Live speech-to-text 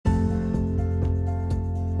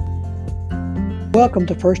Welcome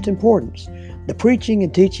to First Importance, the preaching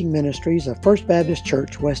and teaching ministries of First Baptist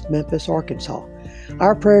Church, West Memphis, Arkansas.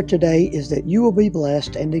 Our prayer today is that you will be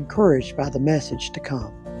blessed and encouraged by the message to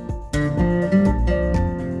come.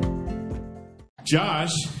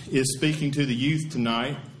 Josh is speaking to the youth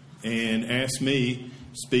tonight and asked me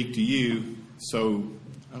to speak to you. So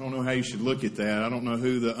I don't know how you should look at that. I don't know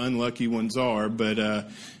who the unlucky ones are, but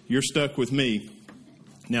you're stuck with me.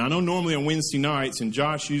 Now, I know normally on Wednesday nights, and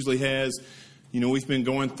Josh usually has, we've been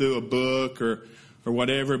going through a book or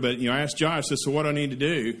whatever, but, I asked Josh, so what do I need to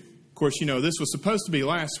do? Of course, this was supposed to be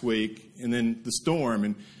last week, and then the storm,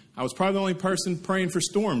 and I was probably the only person praying for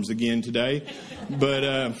storms again today, but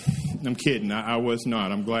I'm kidding. I was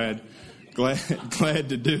not. I'm glad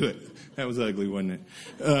to do it. That was ugly, wasn't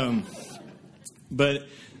it?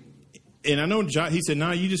 And I know Josh, he said,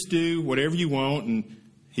 no, you just do whatever you want, and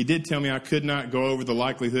he did tell me I could not go over the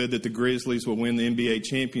likelihood that the Grizzlies will win the NBA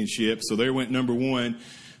championship, so they went number one.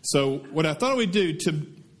 So what I thought we'd do,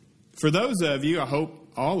 for those of you, I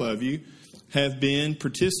hope all of you, have been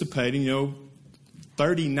participating.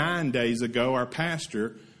 39 days ago, our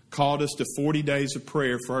pastor called us to 40 days of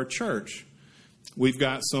prayer for our church. We've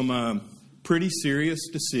got some pretty serious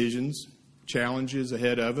decisions, challenges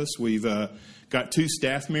ahead of us. We've got 2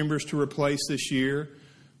 staff members to replace this year.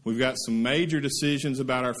 We've got some major decisions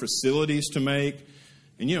about our facilities to make.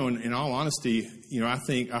 And, in all honesty,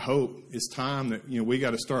 I hope it's time that, we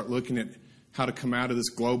got to start looking at how to come out of this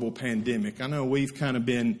global pandemic. I know we've kind of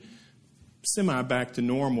been semi-back to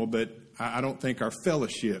normal, but I don't think our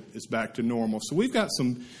fellowship is back to normal. So we've got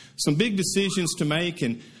some big decisions to make,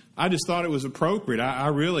 and I just thought it was appropriate. I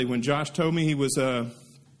really, when Josh told me he was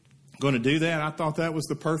going to do that, I thought that was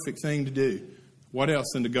the perfect thing to do. What else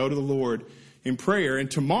than to go to the Lord in prayer?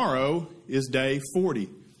 And tomorrow is day 40.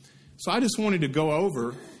 So I just wanted to go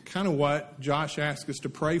over kind of what Josh asked us to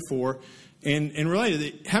pray for. And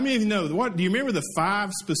related, how many of you know, do you remember the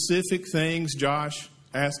 5 specific things Josh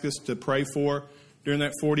asked us to pray for during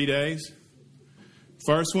that 40 days?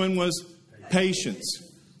 First one was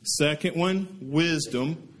patience. Second one,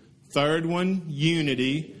 wisdom. Third one,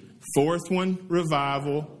 unity. Fourth one,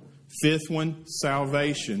 revival. Fifth one,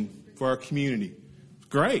 salvation for our community.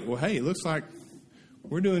 Great. Well, hey, it looks like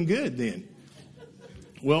we're doing good then.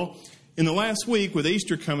 Well, in the last week with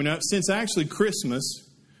Easter coming up, since actually Christmas,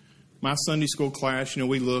 my Sunday school class,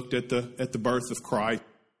 we looked at the birth of Christ.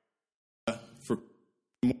 For what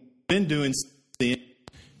we've been doing since then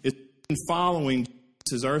is following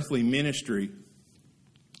his earthly ministry.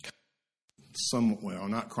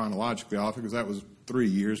 Not chronologically off, because that was 3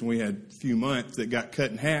 years, and we had a few months that got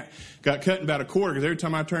cut in half, got cut in about a quarter, because every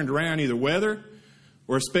time I turned around, either weather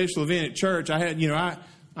or a special event at church, I had,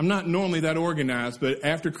 I'm not normally that organized, but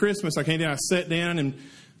after Christmas, I came down, I sat down in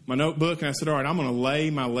my notebook, and I said, all right, I'm going to lay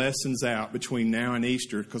my lessons out between now and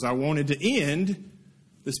Easter, because I wanted to end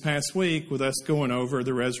this past week with us going over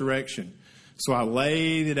the resurrection. So I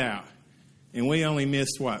laid it out. And we only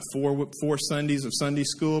missed, four Sundays of Sunday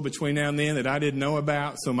school between now and then that I didn't know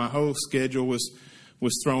about, so my whole schedule was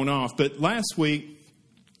thrown off. But last week,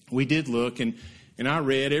 we did look, and I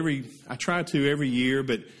read I try to every year,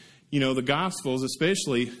 but, the Gospels,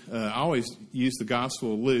 especially, I always use the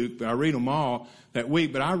Gospel of Luke, but I read them all that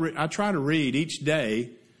week. But I try to read each day,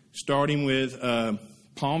 starting with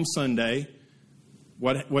Palm Sunday,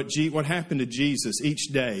 what happened to Jesus each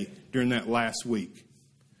day during that last week.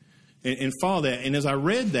 And follow that. And as I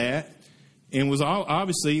read that, and was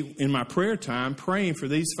obviously in my prayer time praying for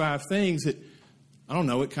these 5 things, that, I don't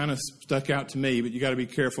know, it kind of stuck out to me, but you got to be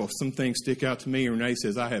careful. Some things stick out to me, and Renee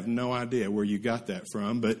says, I have no idea where you got that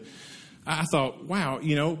from. But I thought, wow,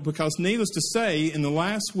 because needless to say, in the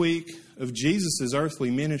last week of Jesus' earthly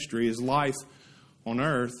ministry, his life on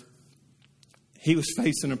earth, he was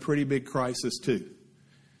facing a pretty big crisis too.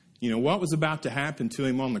 What was about to happen to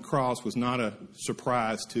him on the cross was not a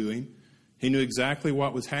surprise to him. He knew exactly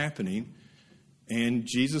what was happening. And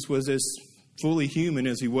Jesus was as fully human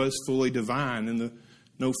as he was fully divine. And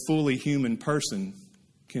no fully human person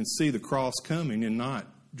can see the cross coming and not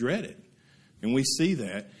dread it. And we see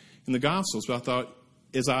that in the Gospels. But I thought,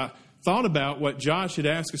 as I thought about what Josh had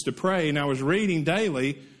asked us to pray, and I was reading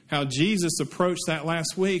daily how Jesus approached that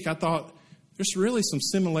last week, I thought there's really some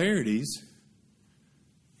similarities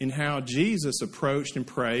in how Jesus approached and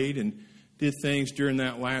prayed and did things during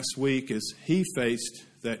that last week as he faced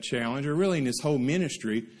that challenge, or really in his whole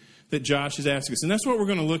ministry that Josh is asking us. And that's what we're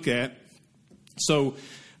going to look at. So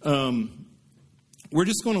we're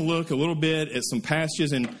just going to look a little bit at some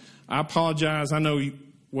passages, and I apologize. I know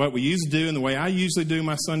what we used to do and the way I usually do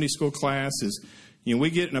my Sunday school class is, we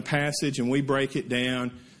get in a passage and we break it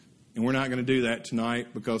down. And we're not going to do that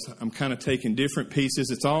tonight because I'm kind of taking different pieces.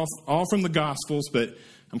 It's all from the Gospels, but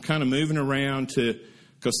I'm kind of moving around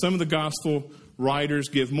because some of the Gospel writers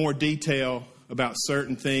give more detail about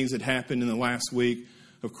certain things that happened in the last week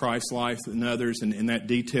of Christ's life than others, and that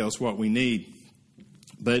detail is what we need.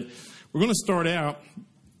 But we're going to start out.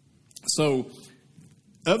 So,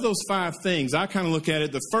 of those 5 things, I kind of look at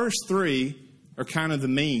it, the first 3 are kind of the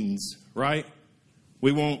means, right?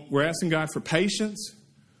 We're asking God for patience,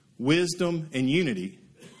 wisdom, and unity.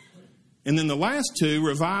 And then the last 2,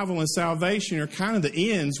 revival and salvation, are kind of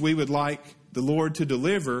the ends we would like the Lord to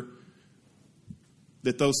deliver,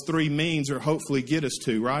 that those 3 means are hopefully get us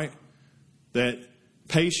to, right? That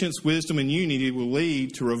patience, wisdom, and unity will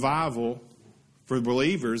lead to revival for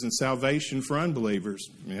believers and salvation for unbelievers.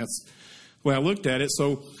 I mean, that's the way I looked at it.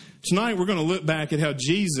 So tonight we're going to look back at how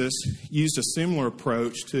Jesus used a similar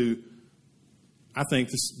approach to, I think,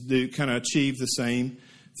 to kind of achieve the same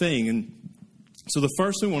thing. And so the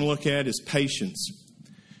first thing we want to look at is patience.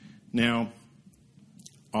 Now,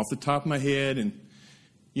 off the top of my head, and,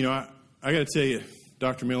 I got to tell you,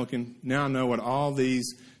 Dr. Milliken, now I know what all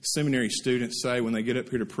these seminary students say when they get up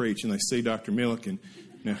here to preach and they see Dr. Milliken.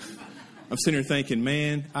 Now, I'm sitting here thinking,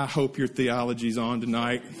 man, I hope your theology's on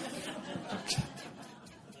tonight.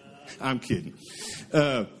 I'm kidding.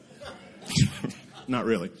 Not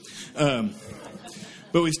really. But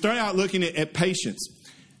we start out looking at patience.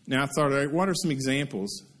 Now, I thought, what are some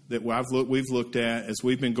examples that we've looked at as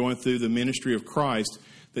we've been going through the ministry of Christ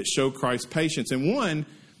that show Christ's patience? And one,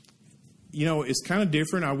 it's kind of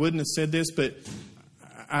different. I wouldn't have said this, but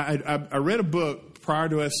I read a book prior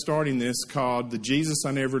to us starting this called The Jesus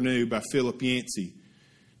I Never Knew by Philip Yancey.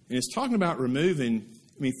 And it's talking about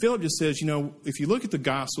Philip just says, if you look at the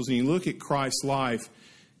Gospels and you look at Christ's life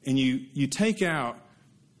and you take out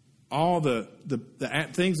all the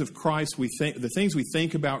things of Christ, the things we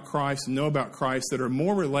think about Christ and know about Christ that are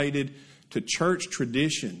more related to church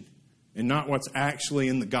tradition and not what's actually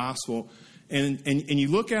in the gospel, and you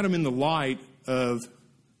look at them in the light of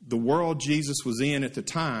the world Jesus was in at the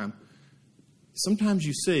time, sometimes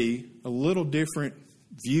you see a little different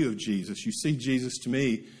view of Jesus. You see Jesus, to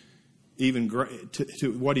me, even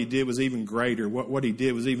to what he did was even greater. What he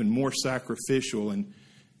did was even more sacrificial and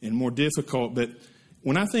more difficult. But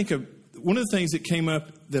when I think of one of the things that came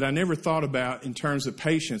up that I never thought about in terms of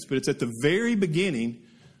patience, but it's at the very beginning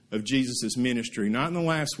of Jesus' ministry, not in the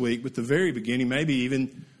last week, but the very beginning, maybe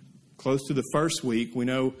even close to the first week. We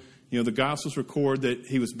know, the Gospels record that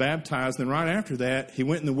he was baptized, and right after that, he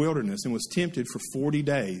went in the wilderness and was tempted for 40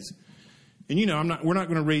 days. And, we're not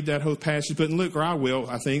going to read that whole passage, but in Luke, or I will,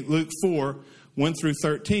 I think, Luke 4, 1 through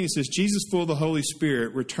 13, it says, Jesus, full of the Holy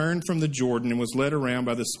Spirit, returned from the Jordan and was led around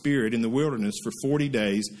by the Spirit in the wilderness for 40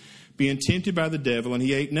 days, being tempted by the devil, and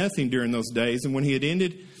he ate nothing during those days. And when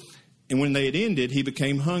they had ended, he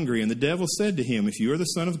became hungry. And the devil said to him, if you are the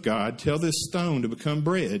Son of God, tell this stone to become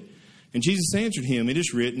bread. And Jesus answered him, it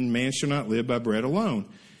is written, man shall not live by bread alone.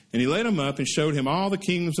 And he led him up and showed him all the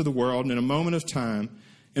kingdoms of the world in a moment of time.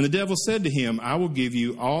 And the devil said to him, I will give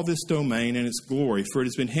you all this domain and its glory, for it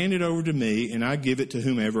has been handed over to me, and I give it to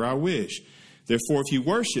whomever I wish. Therefore, if you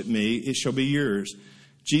worship me, it shall be yours.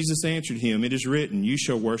 Jesus answered him, it is written, you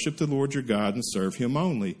shall worship the Lord your God and serve him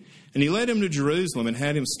only. And he led him to Jerusalem and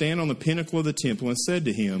had him stand on the pinnacle of the temple and said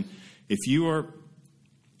to him, If you are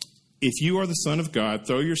the Son of God,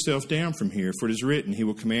 throw yourself down from here, for it is written, he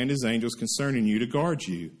will command his angels concerning you to guard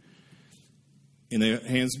you. And their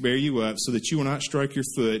hands bear you up, so that you will not strike your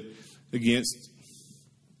foot against...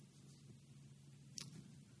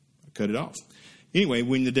 I cut it off. Anyway,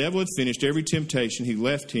 when the devil had finished every temptation, he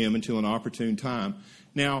left him until an opportune time.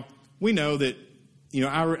 Now, we know that,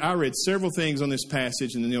 I read several things on this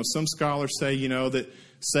passage, and, some scholars say, that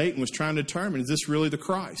Satan was trying to determine, is this really the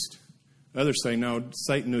Christ? Others say, no,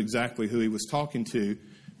 Satan knew exactly who he was talking to,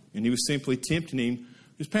 and he was simply tempting him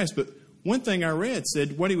this past. But one thing I read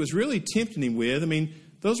said what he was really tempting him with,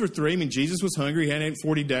 those were 3. Jesus was hungry. He hadn't ate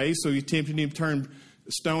 40 days, so he tempted him to turn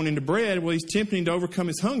stone into bread. Well, he's tempting him to overcome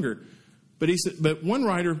his hunger. But one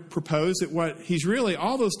writer proposed that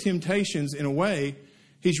all those temptations, in a way,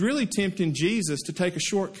 he's really tempting Jesus to take a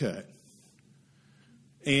shortcut.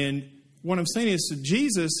 And what I'm saying is that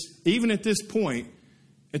Jesus, even at this point,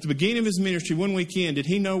 at the beginning of his ministry, one weekend, did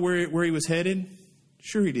he know where he was headed?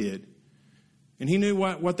 Sure he did. And he knew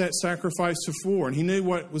what that sacrifice was for, and he knew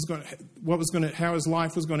how his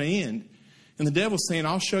life was going to end. And the devil's saying,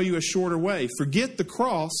 I'll show you a shorter way. Forget the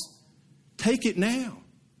cross. Take it now.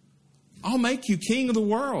 I'll make you king of the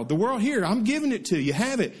world. The world here, I'm giving it to you.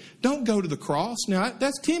 Have it. Don't go to the cross. Now,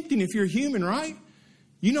 that's tempting if you're human, right?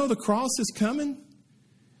 You know the cross is coming.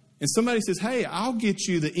 And somebody says, hey, I'll get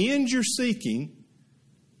you the end you're seeking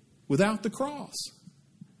without the cross.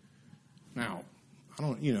 Now, I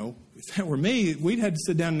don't, if that were me, we'd have to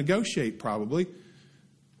sit down and negotiate probably.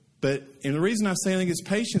 And the reason I say I think it's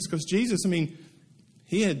patience, because Jesus,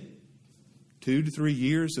 he had 2 to 3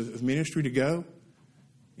 years of ministry to go.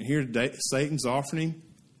 And here today, Satan's offering him.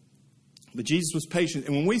 But Jesus was patient.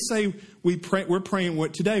 And when we say we're praying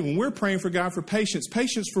what today, when we're praying for God for patience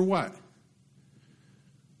for what?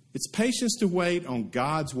 It's patience to wait on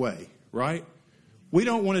God's way, right? We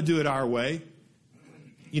don't want to do it our way.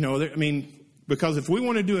 Because if we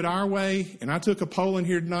want to do it our way, and I took a poll in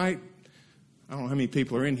here tonight, I don't know how many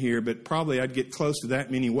people are in here, but probably I'd get close to that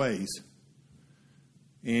many ways.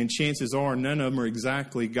 And chances are none of them are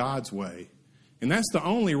exactly God's way. And that's the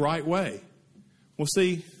only right way. Well,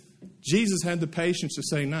 see, Jesus had the patience to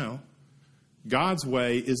say, no, God's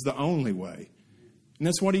way is the only way. And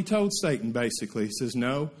that's what he told Satan, basically. He says,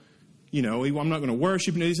 no, I'm not going to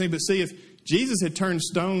worship and anything. But see, if Jesus had turned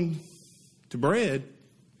stone to bread,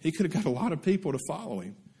 he could have got a lot of people to follow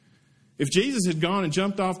him. If Jesus had gone and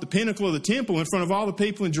jumped off the pinnacle of the temple in front of all the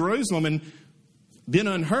people in Jerusalem and been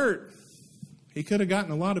unhurt, he could have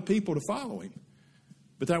gotten a lot of people to follow him.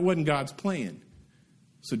 But that wasn't God's plan.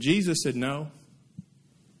 So Jesus said, no,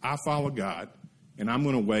 I follow God, and I'm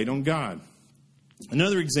going to wait on God.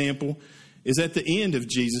 Another example is at the end of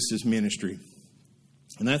Jesus' ministry.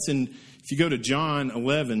 And that's if you go to John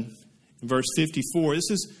 11, verse 54,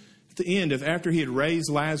 this is at the end of after he had raised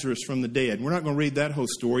Lazarus from the dead. We're not going to read that whole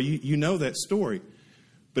story. You know that story.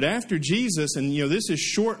 But after Jesus, and this is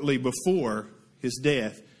shortly before his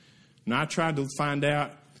death, and I tried to find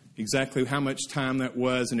out exactly how much time that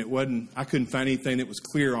was, and I couldn't find anything that was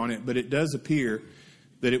clear on it, but it does appear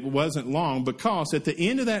that it wasn't long, because at the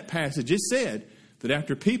end of that passage, it said that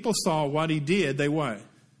after people saw what he did, they what?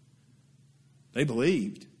 They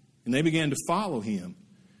believed, and they began to follow him.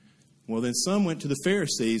 Well, then some went to the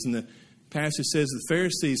Pharisees, and the passage says the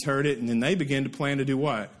Pharisees heard it, and then they began to plan to do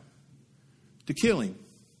what? To kill him.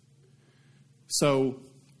 So,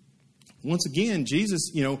 once again,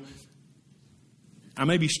 Jesus, I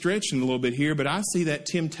may be stretching a little bit here, but I see that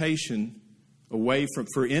temptation away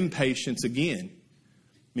for impatience again.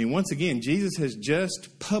 Once again, Jesus has just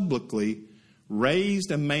publicly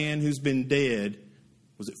raised a man who's been dead,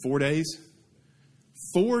 was it 4 days?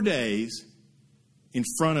 4 days in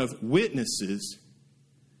front of witnesses.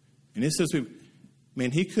 And it says,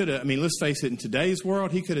 he could have, let's face it, in today's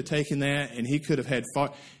world, he could have taken that and he could have had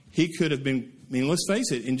fought. He could have been, let's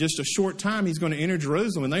face it, in just a short time, he's going to enter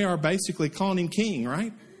Jerusalem, and they are basically calling him king,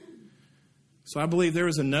 right? So I believe there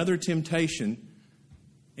was another temptation,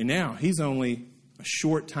 and now he's only a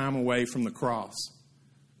short time away from the cross.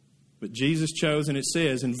 But Jesus chose, and it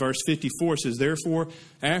says in verse 54, it says, therefore,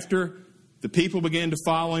 after the people began to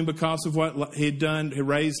follow him because of what he had done, he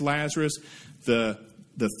raised Lazarus, the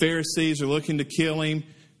Pharisees are looking to kill him.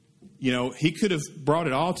 He could have brought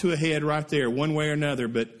it all to a head right there, one way or another,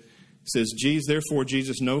 but it says, therefore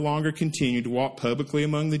Jesus no longer continued to walk publicly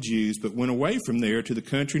among the Jews, but went away from there to the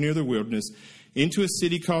country near the wilderness, into a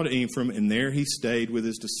city called Ephraim, and there he stayed with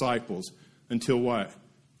his disciples until what?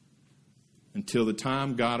 Until the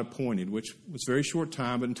time God appointed, which was a very short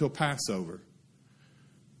time, but until Passover.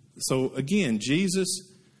 So again, Jesus,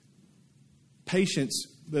 patience,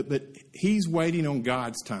 but he's waiting on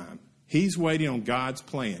God's time. He's waiting on God's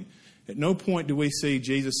plan. At no point do we see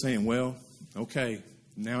Jesus saying, well, okay,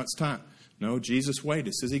 now it's time. No, Jesus waited.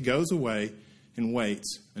 It says he goes away and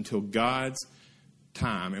waits until God's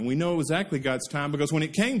time. And we know exactly God's time, because when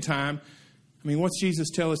it came time, what's Jesus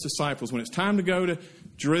tell his disciples? When it's time to go to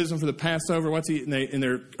Jerusalem for the Passover, and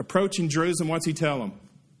they're approaching Jerusalem, what's he tell them?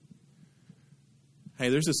 Hey,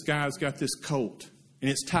 there's this guy who's got this colt,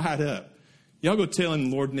 and it's tied up. Y'all go tell him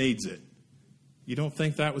the Lord needs it. You don't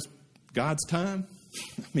think that was God's time?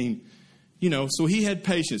 So he had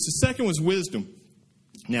patience. The second was wisdom.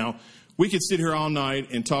 Now, we could sit here all night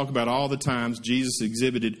and talk about all the times Jesus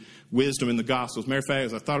exhibited wisdom in the Gospels. Matter of fact,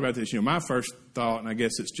 as I thought about this, my first thought, and I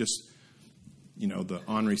guess it's just, the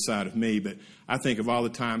ornery side of me, but I think of all the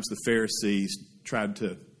times the Pharisees tried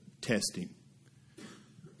to test him.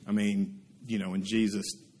 And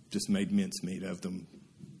Jesus just made mincemeat of them.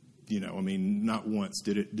 Not once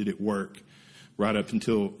did it work, right up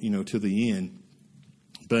until, to the end.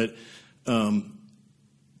 But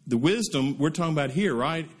the wisdom we're talking about here,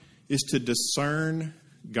 right, is to discern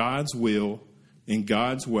God's will and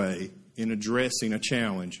God's way in addressing a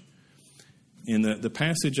challenge. And the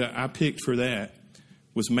passage I picked for that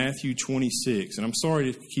was Matthew 26. And I'm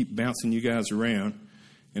sorry to keep bouncing you guys around.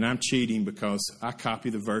 And I'm cheating because I copy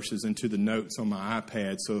the verses into the notes on my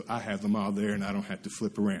iPad, so I have them all there and I don't have to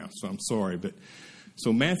flip around. So I'm sorry. But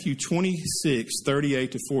so Matthew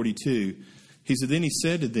 26:38-42, he said, then he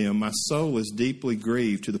said to them, my soul is deeply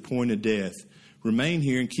grieved to the point of death. Remain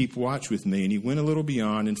here and keep watch with me. And he went a little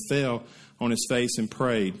beyond and fell on his face and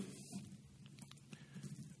prayed,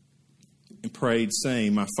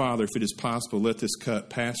 saying, my Father, if it is possible, let this cup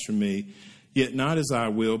pass from me. Yet not as I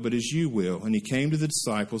will, but as you will. And he came to the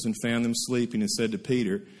disciples and found them sleeping and said to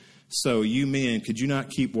Peter, so you men, could you not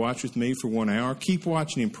keep watch with me for 1 hour? Keep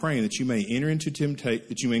watching and praying that you may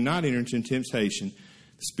not enter into temptation.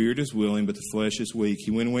 The spirit is willing, but the flesh is weak.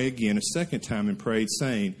 He went away again a second time and prayed,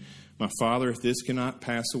 saying, my Father, if this cannot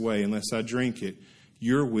pass away unless I drink it,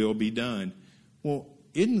 your will be done. Well,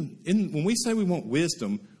 when we say we want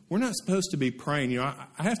wisdom, we're not supposed to be praying. I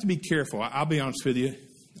have to be careful. I'll be honest with you.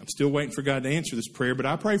 I'm still waiting for God to answer this prayer, but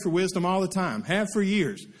I pray for wisdom all the time, have for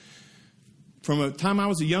years. From the time I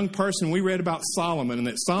was a young person, we read about Solomon and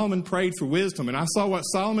that Solomon prayed for wisdom. And I saw what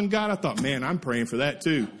Solomon got. I thought, man, I'm praying for that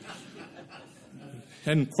too.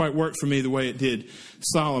 Hadn't quite worked for me the way it did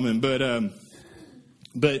Solomon. But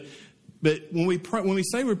when we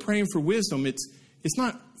say we're praying for wisdom, it's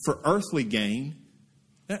not for earthly gain.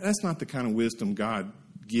 That's not the kind of wisdom God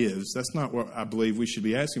gives. That's not what I believe we should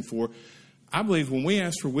be asking for. I believe when we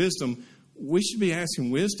ask for wisdom, we should be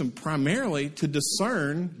asking wisdom primarily to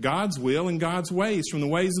discern God's will and God's ways from the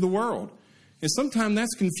ways of the world. And sometimes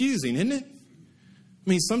that's confusing, isn't it? I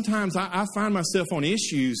mean, sometimes I find myself on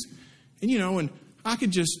issues, and I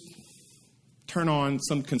could just turn on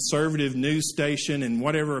some conservative news station and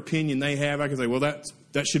whatever opinion they have, I can say, well,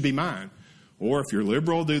 that should be mine. Or if you're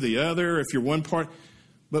liberal, do the other. If you're one part.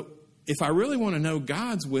 But if I really want to know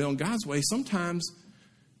God's will and God's way, sometimes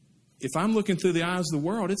if I'm looking through the eyes of the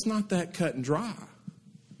world, it's not that cut and dry.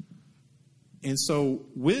 And so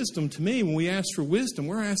wisdom, to me, when we ask for wisdom,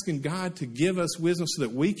 we're asking God to give us wisdom so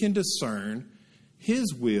that we can discern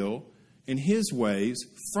His will and His ways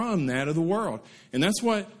from that of the world. And that's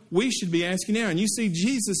what we should be asking now. And you see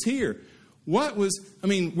Jesus here. We're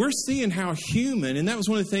seeing how human, and that was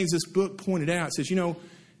one of the things this book pointed out. It says,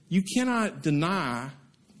 you cannot deny,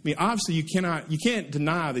 obviously you can't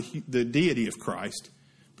deny the deity of Christ.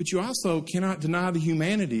 But you also cannot deny the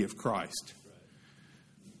humanity of Christ.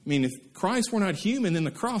 If Christ were not human, then the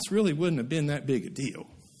cross really wouldn't have been that big a deal.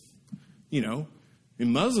 And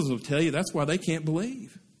Muslims will tell you that's why they can't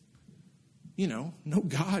believe. No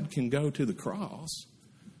God can go to the cross.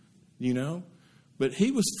 But He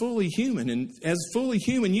was fully human. And as fully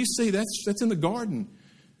human, you see that's in the garden.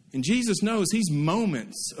 And Jesus knows He's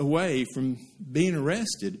moments away from being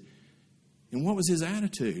arrested. And what was His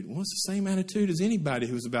attitude? Well, it's the same attitude as anybody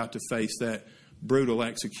who was about to face that brutal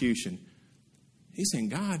execution. He's saying,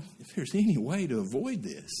 God, if there's any way to avoid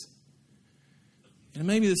this. And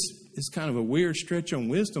maybe this is kind of a weird stretch on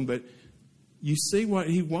wisdom, but you see what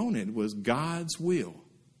He wanted was God's will.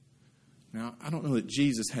 Now, I don't know that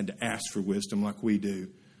Jesus had to ask for wisdom like we do,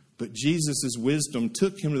 but Jesus' wisdom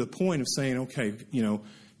took Him to the point of saying, okay,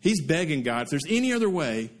 He's begging God, if there's any other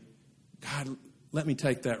way, God, let me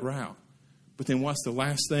take that route. But then what's the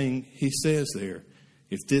last thing He says there?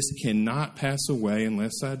 If this cannot pass away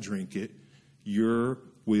unless I drink it, your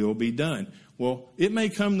will be done. Well, it may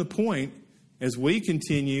come the point as we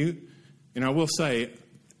continue, and I will say,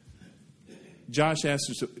 Josh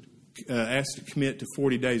asked us to commit to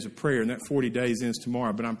 40 days of prayer, and that 40 days ends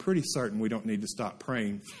tomorrow, but I'm pretty certain we don't need to stop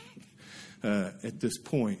praying at this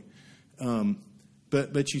point.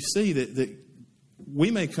 But you see that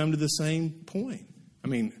we may come to the same point.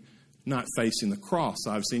 Not facing the cross,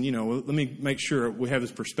 obviously. Let me make sure we have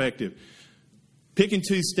this perspective. Picking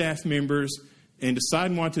 2 staff members and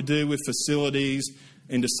deciding what to do with facilities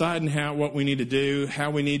and deciding what we need to do, how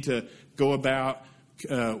we need to go about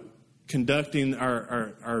conducting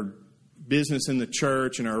our business in the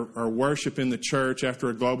church and our worship in the church after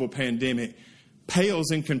a global pandemic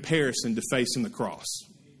pales in comparison to facing the cross.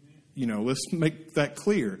 Let's make that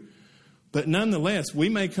clear. But nonetheless, we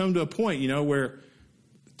may come to a point, where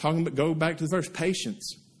go back to the verse,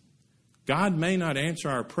 patience. God may not answer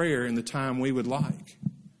our prayer in the time we would like.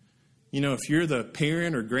 If you're the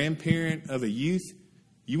parent or grandparent of a youth,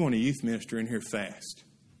 you want a youth minister in here fast.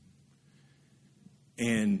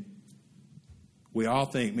 And we all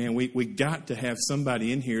think, man, we got to have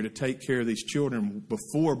somebody in here to take care of these children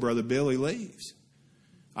before Brother Billy leaves.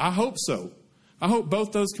 I hope so. I hope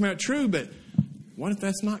both those come out true, but what if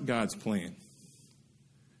that's not God's plan?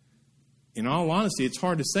 In all honesty, it's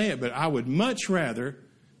hard to say it, but I would much rather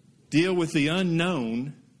deal with the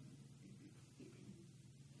unknown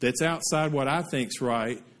that's outside what I think's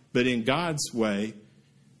right, but in God's way,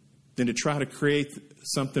 than to try to create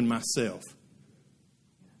something myself.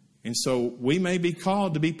 And so we may be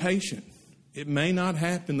called to be patient. It may not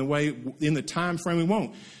happen the way, in the time frame we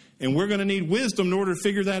want. And we're going to need wisdom in order to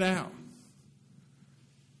figure that out.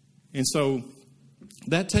 And so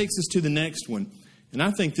that takes us to the next one. And I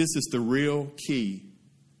think this is the real key.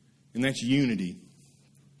 And that's unity.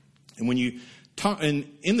 And when you talk,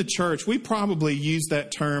 and in the church, we probably use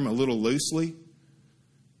that term a little loosely.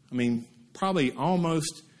 I mean, probably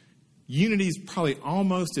almost, unity is probably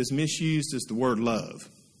almost as misused as the word love.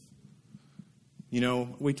 You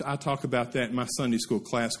know, I talk about that in my Sunday school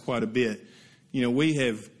class quite a bit. You know, we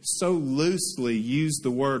have so loosely used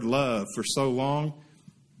the word love for so long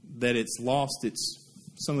that it's lost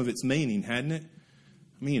some of its meaning, hadn't it?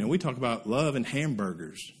 I mean, you know, we talk about love and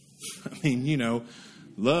hamburgers. I mean, you know,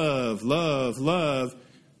 love, love, love,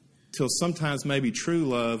 till sometimes maybe true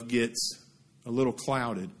love gets a little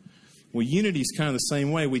clouded. Well, unity is kind of the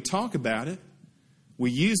same way. We talk about it.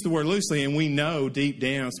 We use the word loosely, and we know deep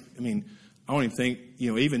down, I mean, I don't even think,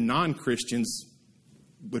 you know, even non-Christians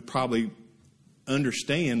would probably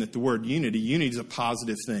understand that the word unity is a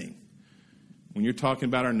positive thing. When you're talking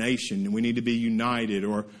about our nation and we need to be united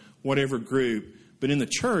or whatever group. But in the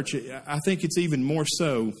church, I think it's even more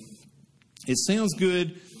so. It sounds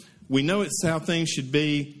good. We know it's how things should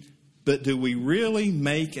be. But do we really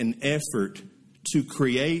make an effort to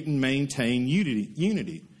create and maintain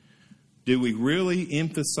unity? Do we really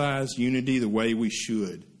emphasize unity the way we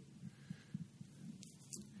should?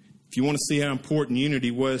 If you want to see how important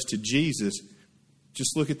unity was to Jesus,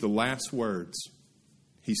 just look at the last words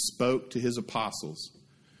he spoke to his apostles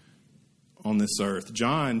on this earth.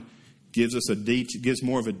 John gives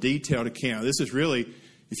more of a detailed account. This is really,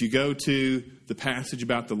 if you go to the passage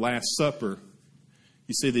about the Last Supper,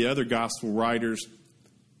 you see the other gospel writers,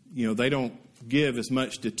 you know, they don't give as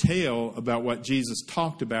much detail about what Jesus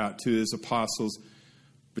talked about to his apostles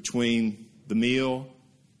between the meal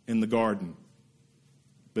and the garden.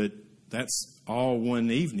 But that's all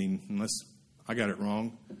one evening, unless I got it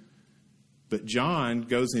wrong. But John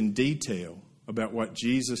goes in detail about what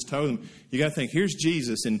Jesus told them. You got to think, here's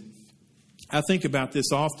Jesus, and I think about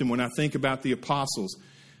this often when I think about the apostles.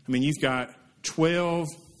 I mean, you've got 12,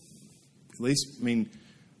 at least, I mean,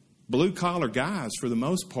 blue-collar guys for the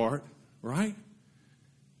most part, right?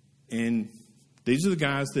 And these are the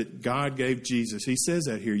guys that God gave Jesus. He says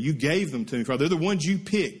that here. You gave them to me, Father. They're the ones you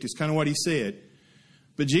picked, is kind of what he said.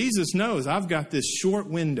 But Jesus knows I've got this short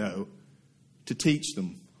window to teach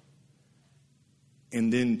them.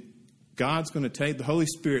 And then God's going to take, the Holy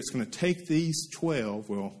Spirit's going to take these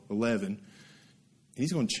 11, and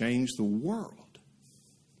he's going to change the world,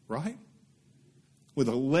 right? With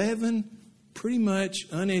 11 pretty much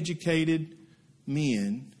uneducated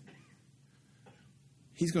men,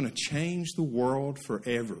 he's going to change the world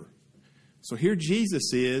forever. So here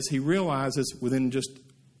Jesus is, he realizes within just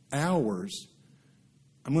hours,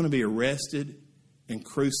 I'm going to be arrested and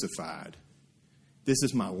crucified. This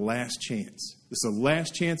is my last chance. This is the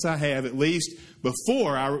last chance I have, at least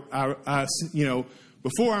before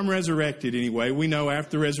before I'm resurrected anyway. We know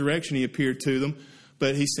after the resurrection he appeared to them.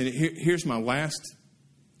 But he said, here's my last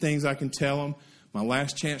things I can tell them, my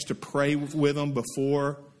last chance to pray with them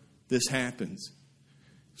before this happens.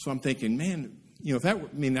 So I'm thinking, man, you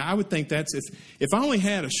know, I would think that's, if I only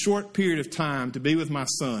had a short period of time to be with my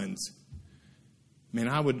sons, man,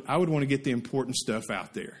 I would want to get the important stuff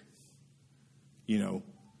out there. You know,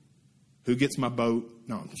 who gets my boat?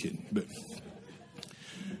 No, I'm kidding.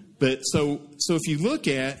 But so if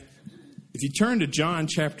you turn to John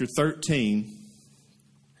chapter 13,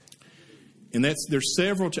 and there's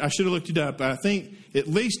several, I should have looked it up, but I think at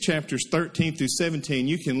least chapters 13 through 17,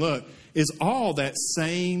 you can look, is all that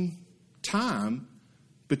same time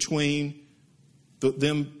between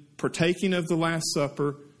them partaking of the Last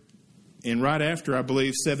Supper. And right after, I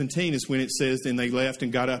believe, 17 is when it says, then they left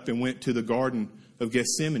and got up and went to the Garden of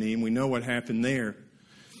Gethsemane, and we know what happened there.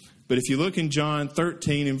 But if you look in John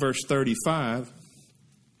 13 and verse 35,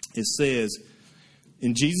 it says,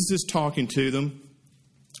 and Jesus is talking to them,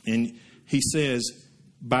 and he says,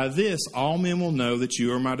 by this all men will know that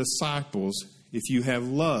you are my disciples if you have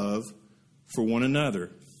love for one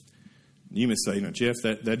another. You may say, no, Jeff,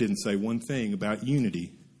 that didn't say one thing about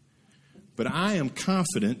unity. But I am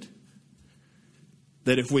confident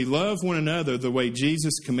that if we love one another the way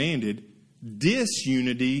Jesus commanded,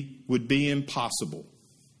 disunity would be impossible.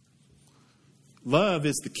 Love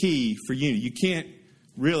is the key for unity. You can't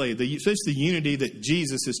really, especially the unity that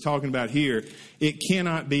Jesus is talking about here, it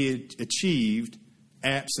cannot be achieved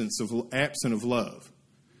absent of love.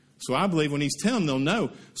 So I believe when he's telling them, they'll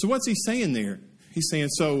know. So what's he saying there? He's saying,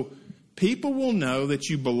 so people will know that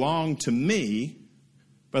you belong to me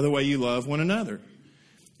by the way you love one another.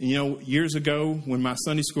 And, you know, years ago when my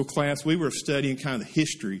Sunday school class, we were studying kind of the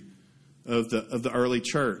history of the early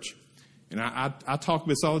church. And I talk about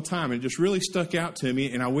this all the time, and it just really stuck out to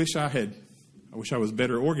me, and I wish I was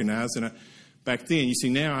better organized than back then. You see,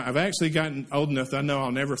 now I've actually gotten old enough that I know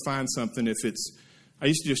I'll never find something if it's... I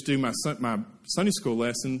used to just do my Sunday school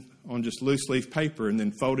lesson on just loose leaf paper and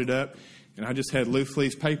then fold it up, and I just had loose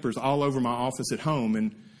leaf papers all over my office at home.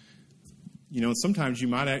 And, you know, sometimes you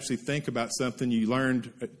might actually think about something you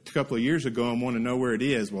learned a couple of years ago and want to know where it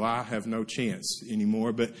is. Well, I have no chance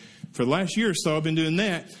anymore. But for the last year or so, I've been doing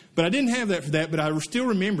that. But I didn't have that for that, but I still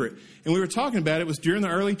remember it. And we were talking about it. It was during the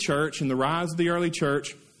early church and the rise of the early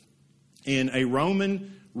church. And a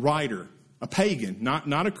Roman writer, a pagan,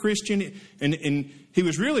 not a Christian, and he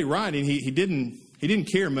was really writing. He didn't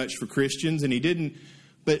care much for Christians, and he didn't.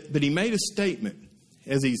 But he made a statement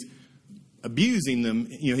as he's abusing them.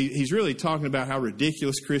 You know, he's really talking about how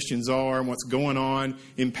ridiculous Christians are and what's going on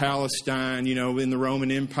in Palestine, you know, in the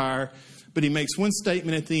Roman Empire. But he makes one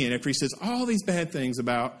statement at the end after he says all these bad things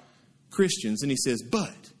about Christians, and he says,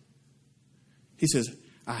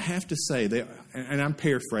 I have to say, and I'm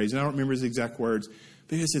paraphrasing, I don't remember his exact words,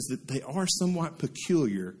 but he says that they are somewhat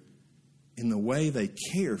peculiar in the way they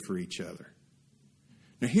care for each other.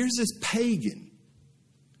 Now here's this pagan,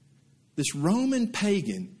 this Roman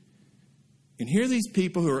pagan, and here are these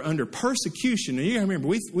people who are under persecution. And you gotta remember,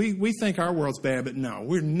 we think our world's bad, but no,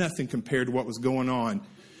 we're nothing compared to what was going on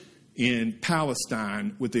in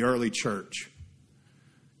Palestine with the early church.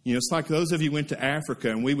 You know, it's like those of you who went to Africa,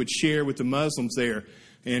 and we would share with the Muslims there.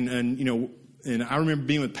 And you know, and I remember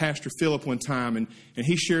being with Pastor Philip one time, and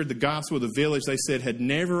he shared the gospel of the village. They said had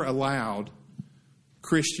never allowed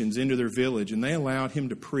Christians into their village, and they allowed him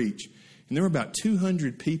to preach. And there were about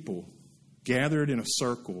 200 people gathered in a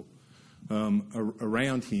circle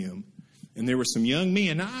around him. And there were some young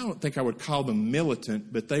men. I don't think I would call them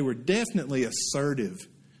militant, but they were definitely assertive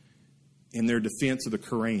in their defense of the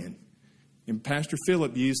Quran. And Pastor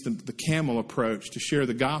Philip used the camel approach to share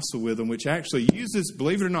the gospel with them, which actually uses,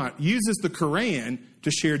 believe it or not, uses the Quran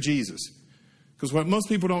to share Jesus. Because what most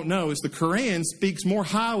people don't know is the Quran speaks more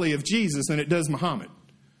highly of Jesus than it does Muhammad.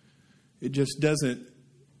 It just doesn't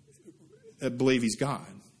believe he's God.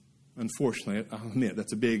 Unfortunately, I'll admit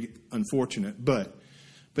that's a big unfortunate. But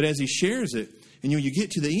as he shares it, and you get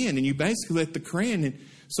to the end, and you basically let the Quran. And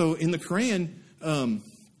so in the Quran,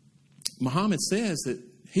 Muhammad says that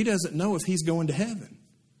he doesn't know if he's going to heaven,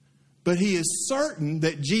 but he is certain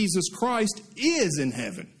that Jesus Christ is in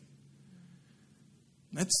heaven.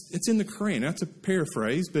 It's in the Quran. That's a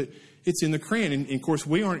paraphrase, but it's in the Quran. And of course,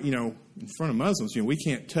 we aren't, in front of Muslims, we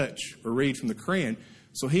can't touch or read from the Quran.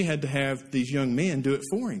 So he had to have these young men do it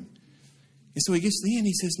for him. And so he gets to the end.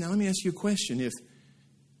 He says, now let me ask you a question.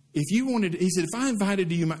 If you wanted, he said, if I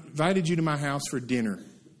invited you to my house for dinner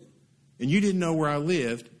and you didn't know where I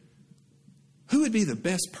lived, who would be the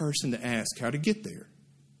best person to ask how to get there?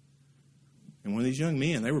 And one of these young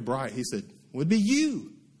men, they were bright. He said, well, it'd be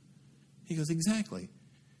you. He goes, exactly.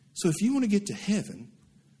 So if you want to get to heaven,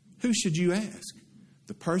 who should you ask?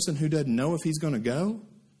 The person who doesn't know if he's going to go,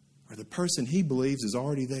 or the person he believes is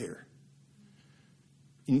already there?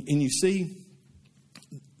 And you see,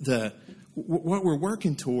 what we're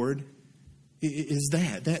working toward is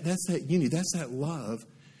that's that unity, that's that love.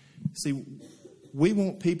 See, we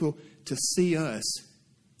want people to see us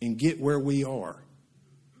and get where we are.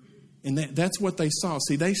 And that's what they saw.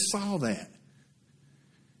 See, they saw that.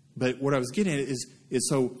 But what I was getting at is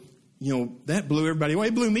so, that blew everybody away.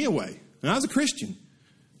 It blew me away. And I was a Christian,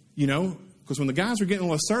 because when the guys were getting a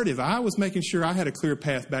little assertive, I was making sure I had a clear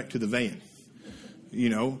path back to the van,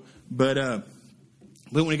 But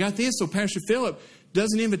when we got this, so Pastor Philip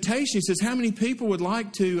does an invitation. He says, how many people would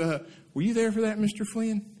like to, were you there for that, Mr.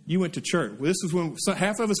 Flynn? You went to church. Well, this is when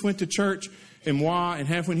half of us went to church in Wa and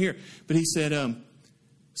half went here. But he said,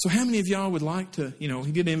 so how many of y'all would like to, he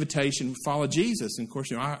did an invitation, follow Jesus. And of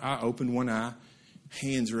course, I opened one eye.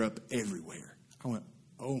 Hands are up everywhere. I went,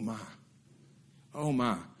 oh my.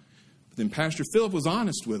 But then Pastor Philip was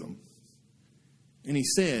honest with him. And he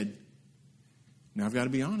said, now I've got to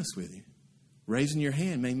be honest with you. Raising your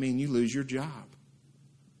hand may mean you lose your job.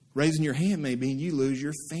 Raising your hand may mean you lose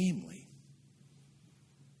your family.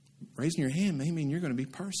 Raising your hand may mean you're going to be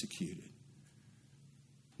persecuted.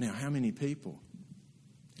 Now, how many people?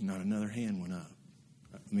 And not another hand went up.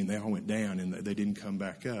 I mean, they all went down and they didn't come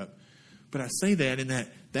back up. But I say that in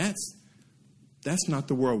that's not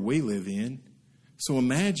the world we live in. So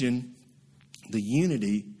imagine the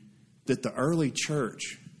unity that the early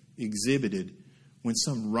church exhibited when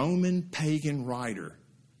some Roman pagan writer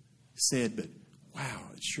said, but wow,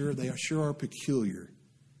 they sure are peculiar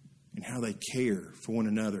in how they care for one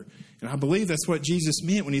another. And I believe that's what Jesus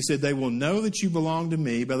meant when he said, they will know that you belong to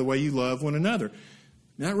me by the way you love one another.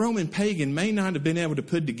 Now, that Roman pagan may not have been able to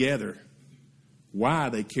put together why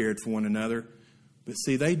they cared for one another, but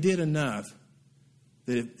see, they did enough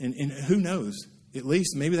that, and who knows, at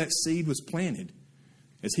least maybe that seed was planted.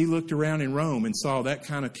 As he looked around in Rome and saw that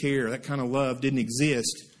kind of care, that kind of love didn't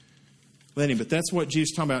exist, let him. But that's what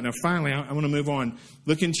Jesus is talking about. Now, finally, I want to move on.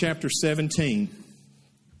 Look in chapter 17.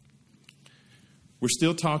 We're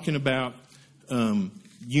still talking about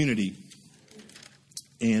unity.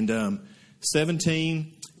 And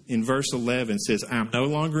 17 in verse 11 says, I am no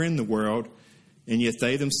longer in the world, and yet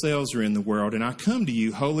they themselves are in the world. And I come to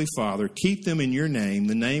you, Holy Father, keep them in your name,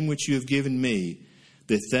 the name which you have given me,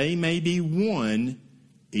 that they may be one,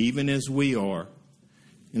 even as we are.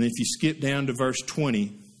 And if you skip down to verse 20,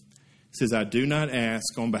 it says, I do not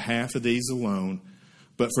ask on behalf of these alone,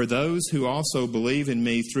 but for those who also believe in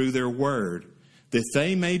me through their word, that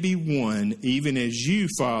they may be one, even as you,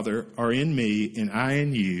 Father, are in me and I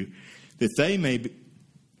in you, that they may be,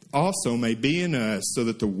 also may be in us, so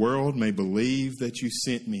that the world may believe that you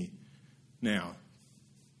sent me. Now,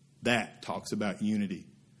 that talks about unity.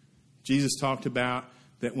 Jesus talked about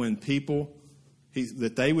that when people,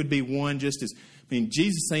 that they would be one just as,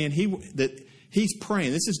 Jesus saying that he's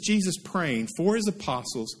praying. This is Jesus praying for his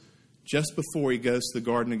apostles just before he goes to the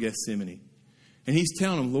Garden of Gethsemane. And he's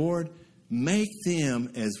telling them, Lord, make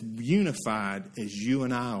them as unified as you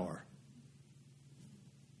and I are.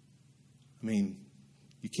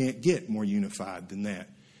 You can't get more unified than that.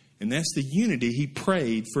 And that's the unity he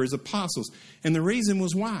prayed for his apostles. And the reason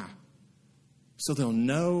was why? So they'll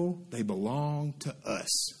know they belong to us.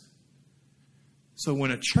 So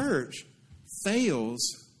when a church fails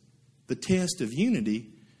the test of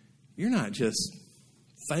unity, you're not just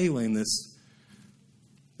failing this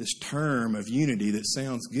term of unity that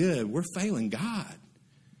sounds good. We're failing God.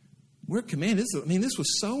 We're commanded. This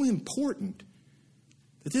was so important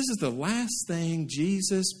that this is the last thing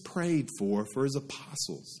Jesus prayed for his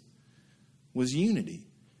apostles, was unity.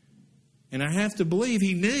 And I have to believe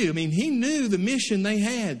he knew. He knew the mission they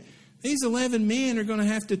had. These 11 men are going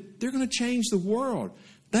to they're going to change the world.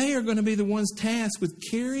 They are going to be the ones tasked with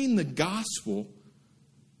carrying the gospel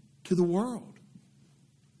to the world.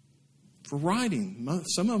 For writing.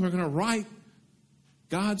 Some of them are going to write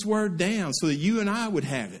God's word down so that you and I would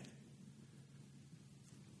have it.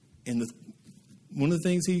 And one of the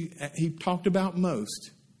things he talked about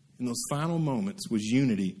most in those final moments was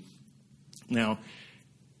unity. Now,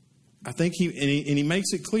 I think he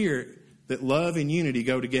makes it clear that love and unity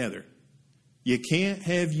go together. You can't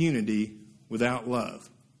have unity without love.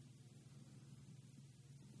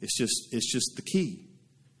 It's just the key.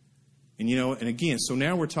 And and again, so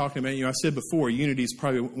now we're talking about, I said before, unity is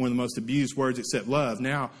probably one of the most abused words except love.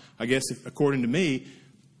 Now, I guess according to me,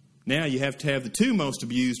 now you have to have the two most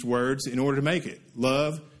abused words in order to make it,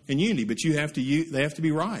 love and unity. But they have to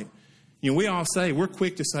be right. We all say, we're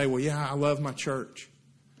quick to say, well, yeah, I love my church.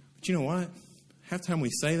 But you know what? Half the time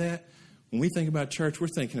we say that, when we think about church, we're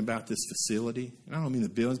thinking about this facility. And I don't mean the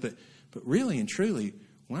buildings, but really and truly,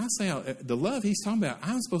 when I say the love he's talking about,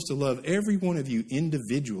 I'm supposed to love every one of you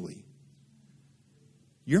individually.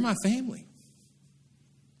 You're my family.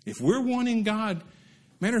 If we're one in God,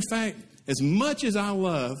 matter of fact, as much as I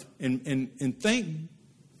love and thank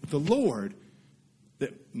the Lord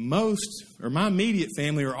that my immediate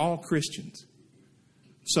family are all Christians.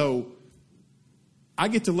 So I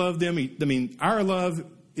get to love them. Our love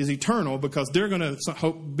is eternal because they're going to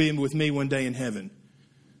hope be with me one day in heaven.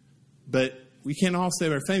 But we can't all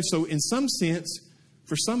save our family. So in some sense,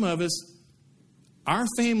 for some of us, our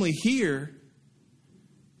family here,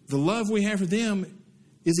 the love we have for them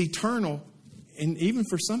is eternal. And even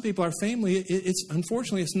for some people, our family,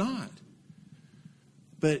 unfortunately, it's not.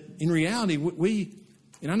 But in reality,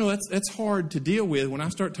 and I know that's hard to deal with when I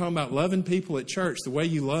start talking about loving people at church the way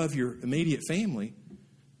you love your immediate family.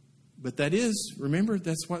 But remember,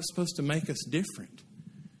 that's what's supposed to make us different.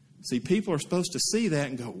 See, people are supposed to see that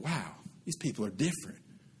and go, wow, these people are different.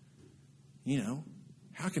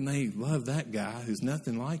 How can they love that guy who's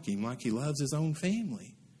nothing like him, like he loves his own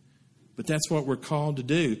family? But that's what we're called to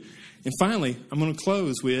do. And finally, I'm going to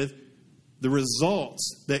close with the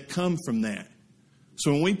results that come from that.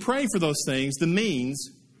 So when we pray for those things, the means,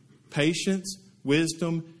 patience,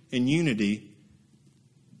 wisdom, and unity,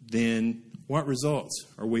 then what results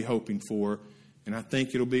are we hoping for? And I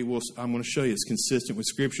think I'm going to show you it's consistent with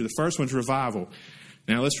Scripture. The first one's revival.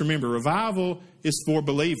 Now let's remember, revival is for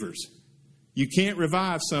believers. You can't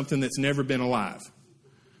revive something that's never been alive.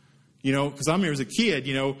 Because I remember as a kid,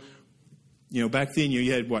 back then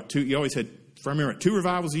you had you always had, if I remember, 2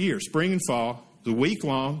 revivals a year, spring and fall. It was a week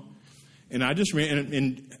long. And I just remember,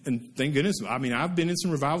 and thank goodness, I've been in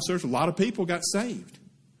some revival services. A lot of people got saved.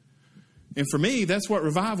 And for me, that's what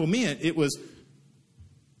revival meant. It was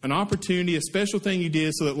an opportunity, a special thing you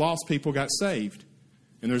did so that lost people got saved.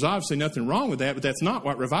 And there's obviously nothing wrong with that, but that's not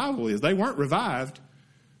what revival is. They weren't revived.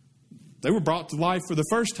 They were brought to life for the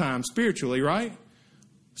first time spiritually, right?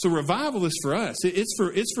 So revival is for us.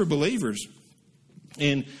 It's for believers.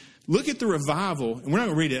 And look at the revival, and we're not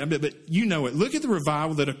going to read it, but you know it. Look at the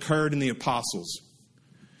revival that occurred in the apostles.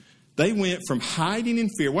 They went from hiding in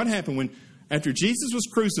fear. What happened after Jesus was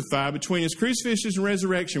crucified, between his crucifixion and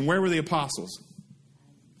resurrection, where were the apostles?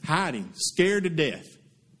 Hiding, scared to death.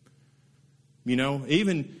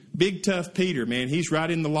 Even big tough Peter, man, he's right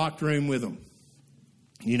in the locked room with them.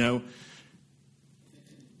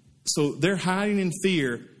 So they're hiding in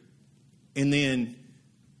fear, and then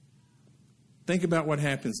think about what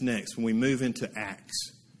happens next when we move into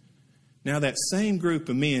Acts. Now that same group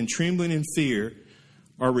of men, trembling in fear,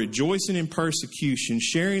 are rejoicing in persecution,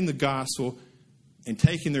 sharing the gospel, and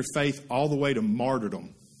taking their faith all the way to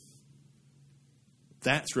martyrdom.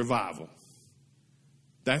 That's revival.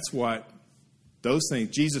 That's what those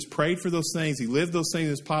things, Jesus prayed for those things. He lived those things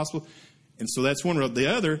as possible. And so that's one road. The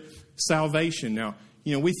other, salvation. Now,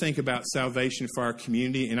 we think about salvation for our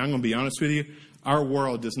community, and I'm going to be honest with you, our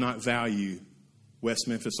world does not value West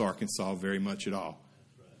Memphis, Arkansas very much at all.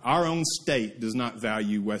 Our own state does not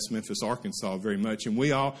value West Memphis, Arkansas very much. And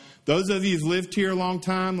those of you who've lived here a long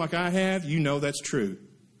time like I have, that's true.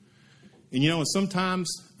 And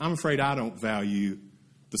sometimes I'm afraid I don't value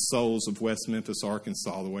the souls of West Memphis,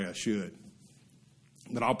 Arkansas the way I should.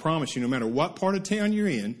 But I'll promise you, no matter what part of town you're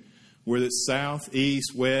in, whether it's south,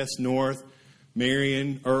 east, west, north,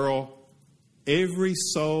 Marion, Earl, every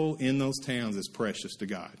soul in those towns is precious to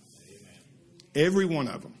God. Every one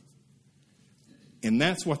of them. And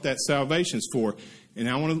that's what that salvation is for.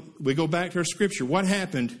 And we go back to our scripture. What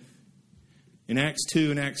happened in Acts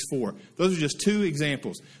 2 and Acts 4? Those are just 2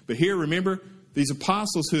 examples. But here, remember, these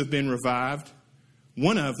apostles who have been revived,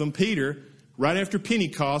 one of them, Peter, right after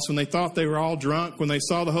Pentecost, when they thought they were all drunk, when they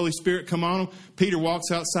saw the Holy Spirit come on them, Peter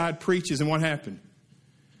walks outside, preaches, and what happened?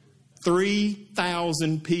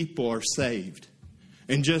 3,000 people are saved.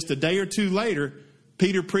 And just a day or 2 later,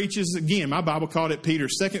 Peter preaches again. My Bible called it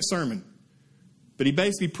Peter's second sermon. But he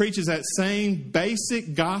basically preaches that same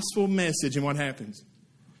basic gospel message, and what happens?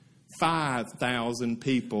 5,000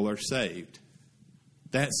 people are saved.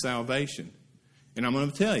 That's salvation. And I'm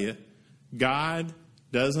going to tell you, God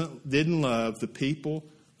didn't love the people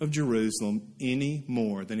of Jerusalem any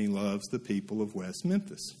more than he loves the people of West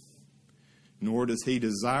Memphis. Nor does he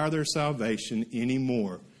desire their salvation any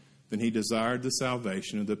more than he desired the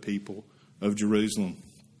salvation of the people of Jerusalem.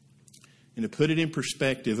 And to put it in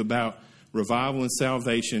perspective about revival and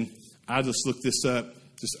salvation, I just looked this up.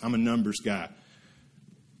 I'm a numbers guy.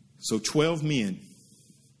 So 12 men.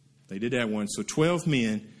 They did that one. So 12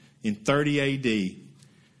 men in 30 A.D.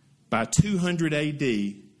 By 200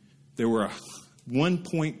 A.D., there were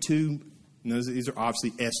 1.2. These are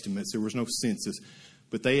obviously estimates. There was no census.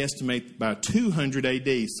 But they estimate by 200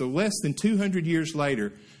 A.D., so less than 200 years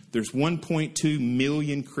later, there's 1.2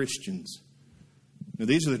 million Christians. Now,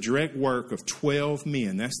 these are the direct work of 12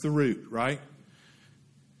 men. That's the root, right?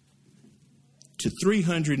 To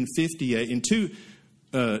 358, in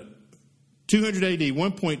 200 A.D.,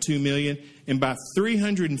 1.2 million, and by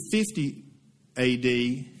 350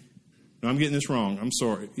 A.D., no, I'm getting this wrong. I'm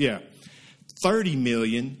sorry. Yeah. 30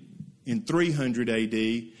 million in 300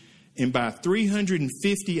 A.D., and by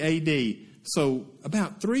 350 A.D., so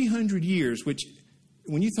about 300 years, which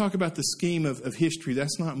when you talk about the scheme of history,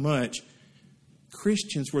 that's not much.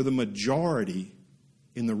 Christians were the majority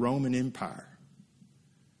in the Roman Empire.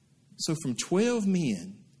 So from 12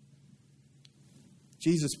 men,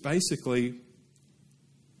 Jesus basically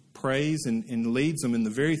prays and leads them in the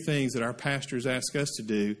very things that our pastors ask us to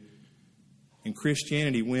do. And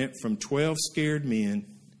Christianity went from 12 scared men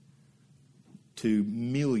to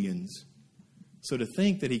millions. So to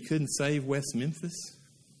think that he couldn't save West Memphis,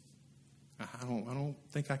 I don't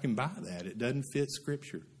think I can buy that. It doesn't fit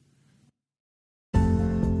Scripture.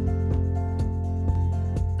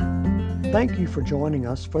 Thank you for joining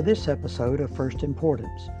us for this episode of First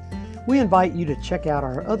Importance. We invite you to check out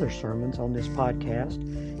our other sermons on this podcast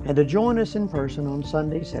and to join us in person on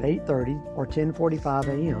Sundays at 8:30 or 10:45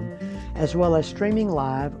 a.m., as well as streaming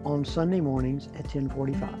live on Sunday mornings at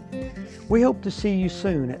 10:45. We hope to see you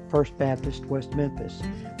soon at First Baptist West Memphis,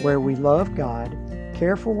 where we love God,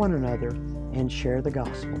 care for one another, and share the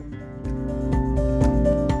gospel.